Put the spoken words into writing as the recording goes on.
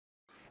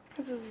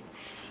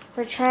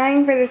We're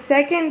trying for the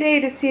second day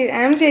to see if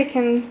MJ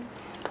can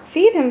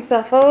feed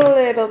himself a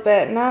little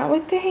bit. Not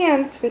with the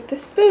hands, with the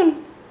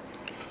spoon.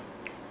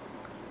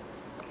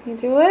 Can you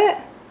do it?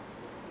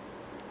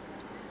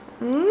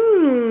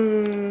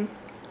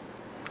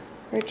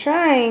 We're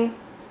trying.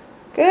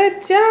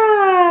 Good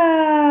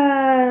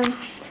job!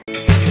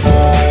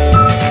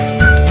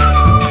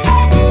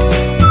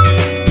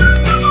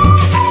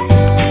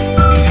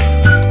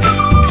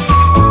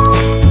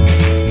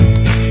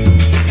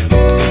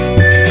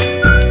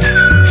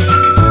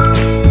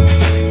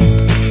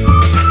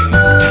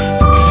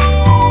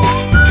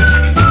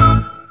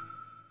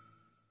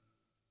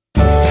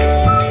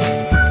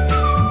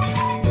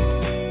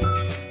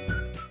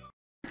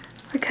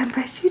 We're gonna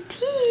brush your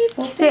teeth.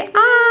 You say,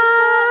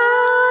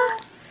 ah!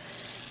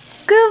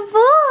 Good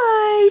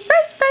boy!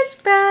 Brush, brush,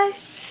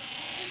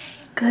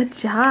 brush. Good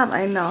job.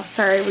 I know.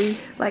 Sorry, we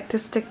like to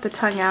stick the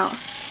tongue out.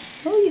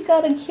 Oh, you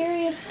got a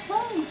curious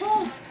tongue,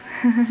 huh?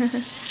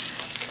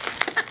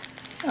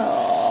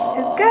 Oh.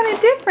 It's kind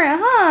of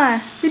different, huh?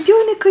 You're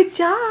doing a good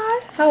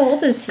job. How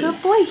old is he?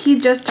 Good boy. He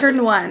just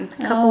turned 1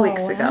 a couple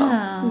weeks ago.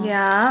 Wow.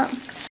 Yeah.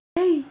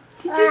 Hey,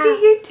 did you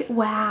get your teeth?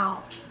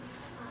 Wow.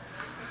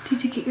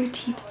 Did you get your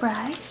teeth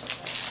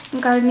brushed? You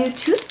got a new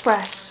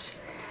toothbrush.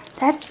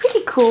 That's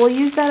pretty cool.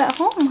 Use that at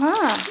home,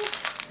 huh?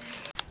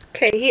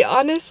 Okay, he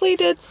honestly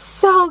did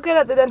so good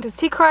at the dentist.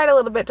 He cried a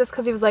little bit just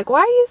because he was like, why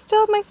are you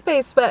still in my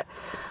space? But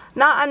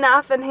not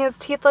enough, and his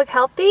teeth look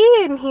healthy,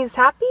 and he's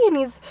happy, and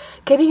he's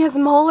getting his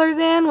molars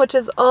in, which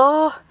is,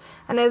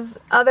 and his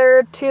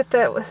other tooth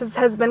that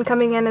has been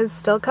coming in is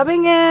still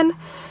coming in,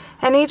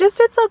 and he just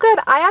did so good.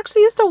 I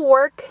actually used to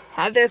work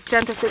at this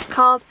dentist. It's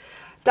called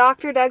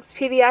Dr. Doug's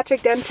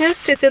Pediatric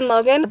Dentist. It's in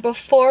Logan.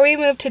 Before we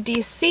moved to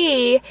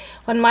DC,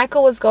 when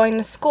Michael was going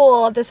to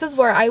school, this is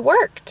where I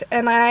worked,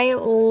 and I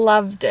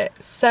loved it.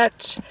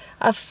 Such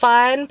a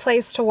fun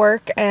place to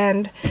work,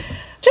 and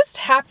just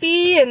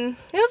happy, and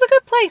it was a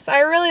good place. I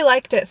really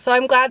liked it, so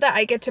I'm glad that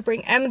I get to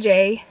bring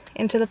MJ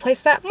into the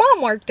place that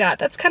Mom worked at.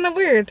 That's kind of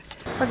weird.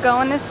 We're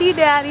going to see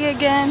Daddy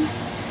again.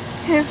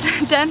 His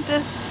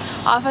dentist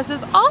office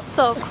is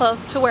also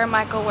close to where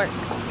Michael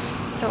works,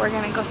 so we're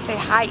gonna go say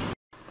hi.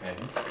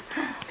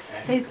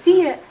 Let's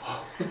see it.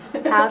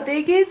 How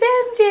big is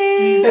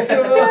MJ?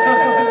 So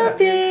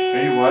big.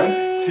 Ready?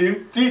 1,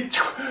 2, 3.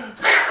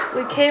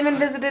 We came and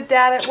visited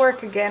Dad at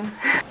work again.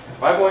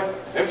 Bye, boy.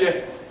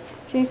 MJ.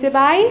 Can you say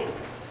bye?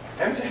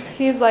 MJ.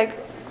 He's like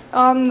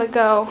on the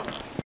go.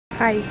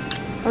 Hi.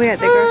 Are we at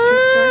the grocery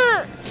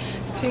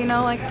store? So you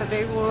know, like the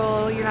big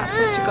rule, you're not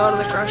supposed to go to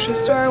the grocery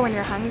store when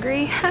you're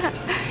hungry.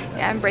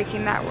 Yeah, I'm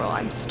breaking that rule.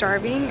 I'm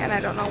starving, and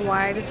I don't know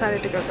why I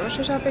decided to go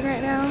grocery shopping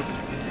right now.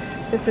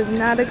 This is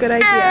not a good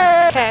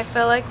idea. Okay, I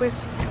feel like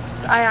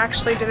I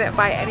actually didn't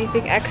buy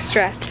anything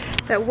extra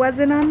that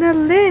wasn't on the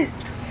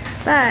list.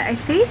 But I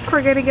think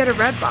we're gonna get a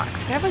red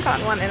box. We haven't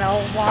gotten one in a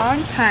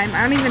long time.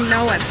 I don't even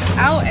know what's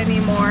out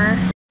anymore.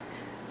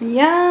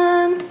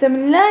 Yum,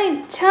 some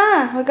lunch,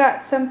 huh? We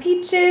got some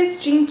peaches,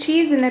 string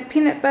cheese, and a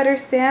peanut butter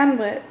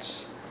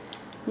sandwich.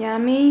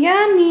 Yummy,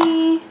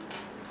 yummy.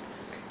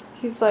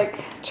 He's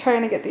like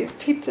trying to get these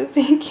peaches.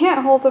 He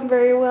can't hold them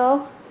very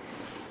well.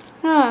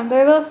 Huh,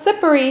 they're a little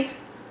slippery.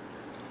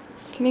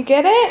 Can you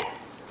get it?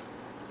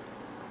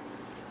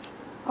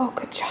 Oh,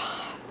 good job.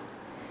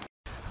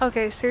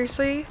 Okay,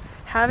 seriously,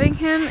 having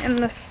him in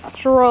the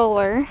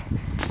stroller,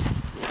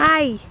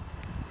 hi,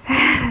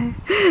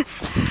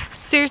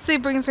 seriously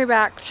brings me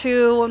back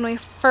to when we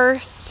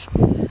first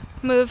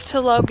moved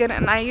to Logan,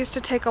 and I used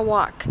to take a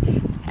walk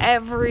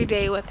every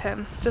day with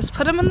him. Just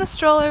put him in the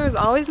stroller. It was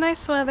always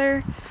nice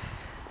weather,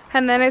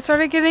 and then it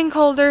started getting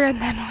colder,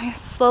 and then we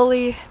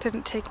slowly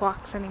didn't take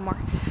walks anymore.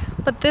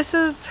 But this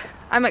is,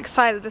 I'm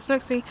excited. This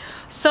makes me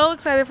so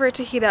excited for it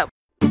to heat up.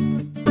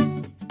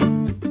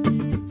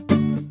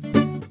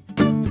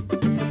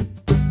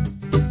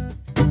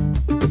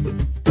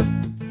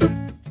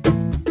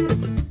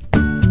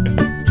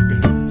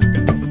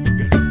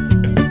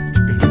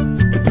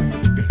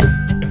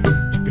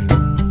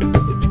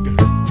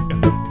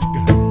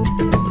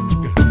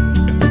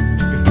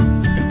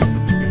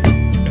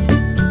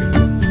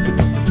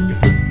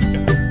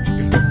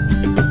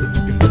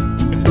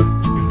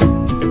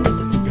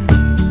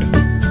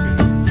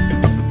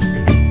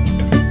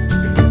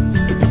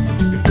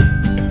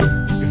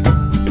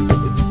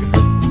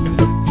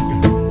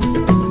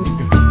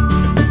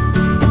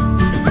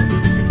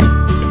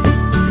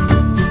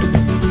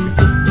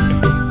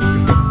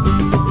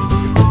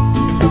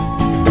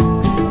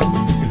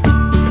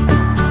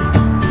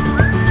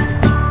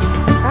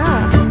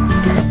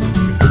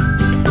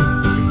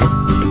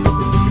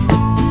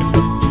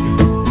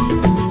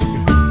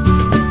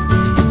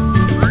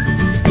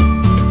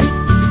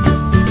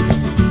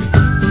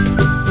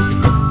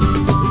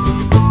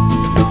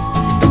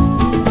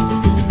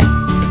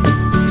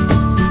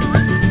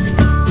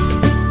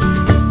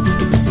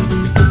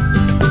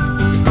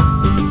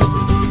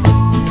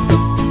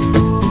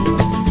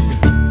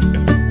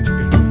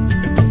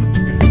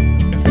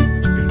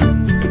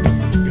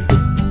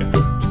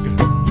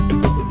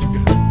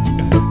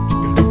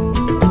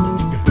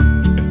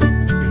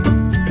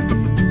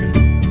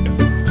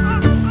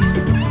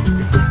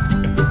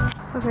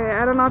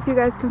 know if you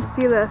guys can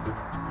see this.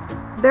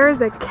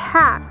 There's a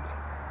cat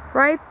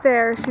right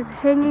there. She's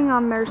hanging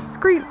on their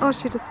screen. Oh,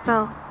 she just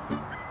fell.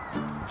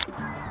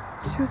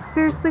 She was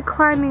seriously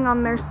climbing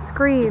on their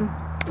screen.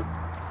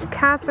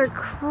 Cats are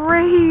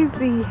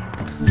crazy.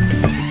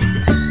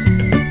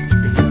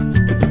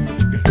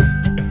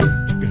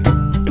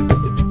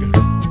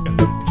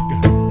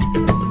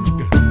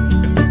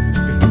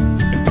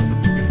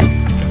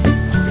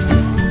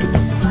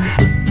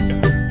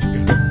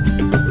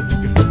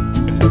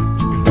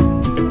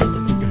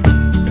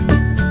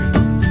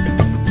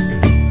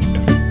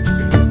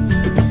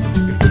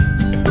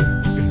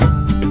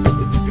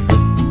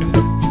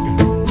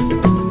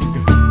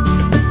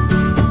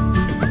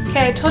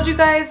 I told you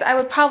guys I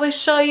would probably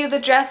show you the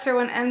dresser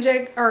when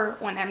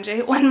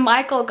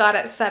Michael got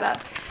it set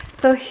up.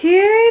 So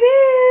here it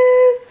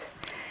is.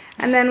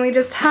 And then we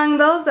just hung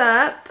those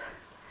up.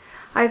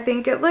 I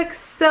think it looks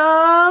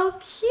so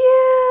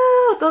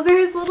cute. Those are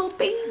his little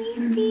baby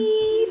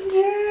feet.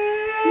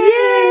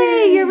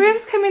 Yay! Your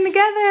room's coming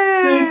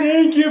together. Say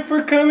thank you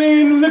for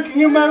coming and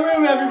looking in my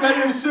room,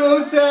 everybody. I'm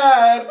so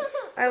sad.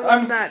 I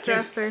love that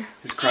dresser.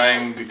 He's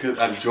crying because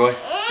out of joy.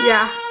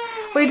 Yeah.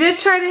 We did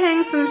try to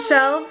hang some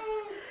shelves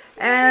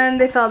and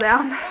they fell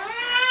down.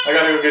 I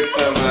gotta go get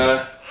some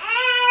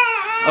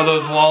of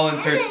those wall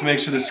inserts to make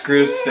sure the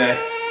screws stay.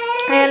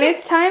 And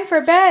it's time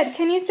for bed.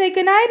 Can you say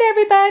goodnight,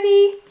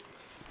 everybody?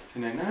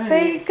 Say night-night.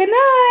 Say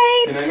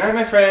goodnight. Say night-night,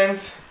 my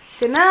friends.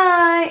 Good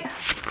night.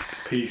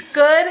 Peace.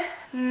 Good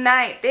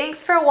night.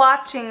 Thanks for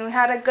watching. We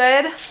had a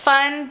good,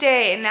 fun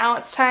day. And now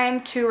it's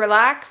time to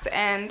relax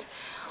and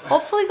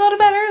hopefully go to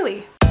bed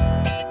early.